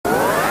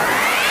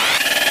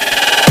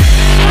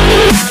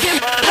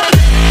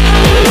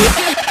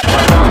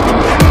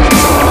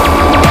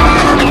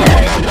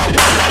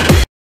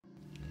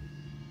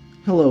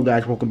Hello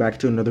guys, welcome back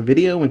to another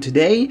video, and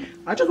today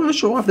I just want to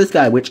show off this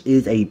guy, which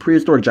is a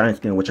prehistoric giant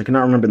scale, which I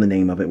cannot remember the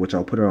name of it, which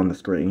I'll put it on the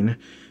screen.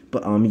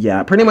 But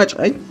yeah, pretty much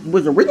I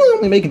was originally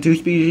only making 2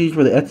 species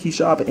for the Etsy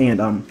shop, and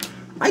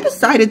I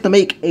decided to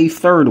make a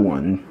third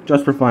one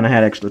just for fun. I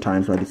had extra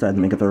time, so I decided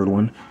to make a third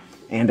one.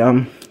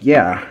 And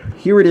yeah,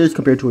 here it is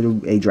compared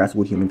to a Jurassic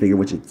World human figure,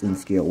 which it's in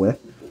scale with.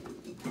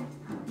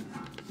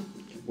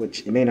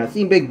 Which it may not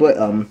seem big, but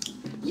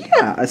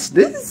yeah, this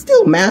is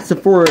still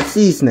massive for a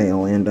sea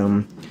snail,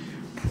 and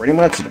pretty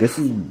much this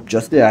is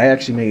just it. I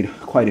actually made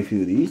quite a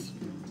few of these,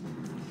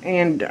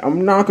 and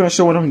I'm not going to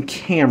show it on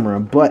camera,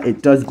 but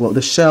it does glow.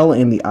 The shell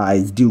and the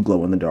eyes do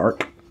glow in the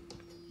dark.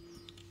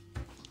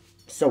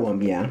 So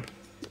yeah.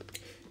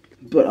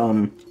 But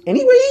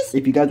anyways,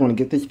 if you guys want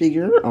to get this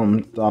figure,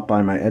 stop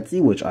by my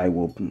Etsy, which I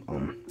will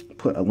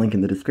put a link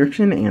in the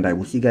description, and I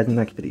will see you guys in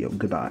the next video.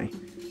 Goodbye.